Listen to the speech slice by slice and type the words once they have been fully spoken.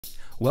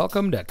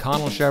Welcome to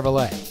Connell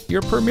Chevrolet,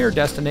 your premier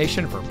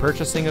destination for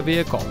purchasing a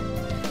vehicle.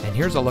 And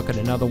here's a look at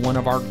another one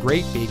of our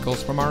great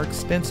vehicles from our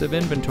extensive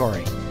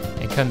inventory.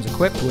 It comes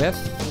equipped with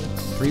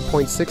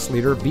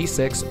 3.6-liter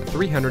V6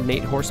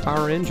 308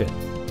 horsepower engine,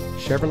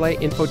 Chevrolet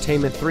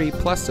Infotainment 3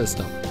 Plus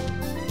system.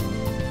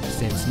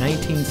 Since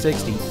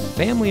 1960,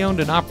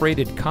 family-owned and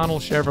operated Connell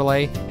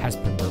Chevrolet has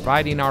been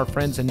providing our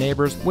friends and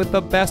neighbors with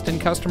the best in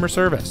customer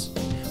service.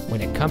 When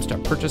it comes to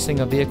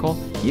purchasing a vehicle,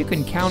 you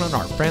can count on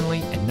our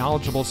friendly and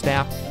knowledgeable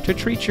staff to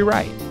treat you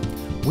right.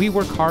 We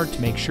work hard to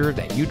make sure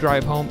that you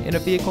drive home in a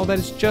vehicle that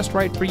is just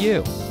right for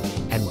you.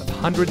 And with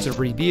hundreds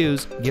of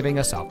reviews giving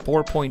us a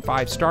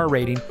 4.5 star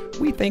rating,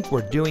 we think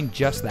we're doing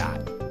just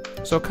that.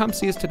 So come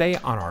see us today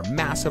on our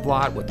massive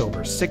lot with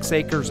over 6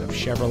 acres of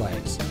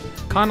Chevrolets.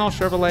 Connell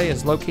Chevrolet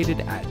is located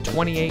at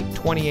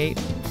 2828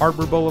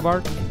 Harbor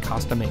Boulevard in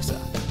Costa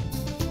Mesa.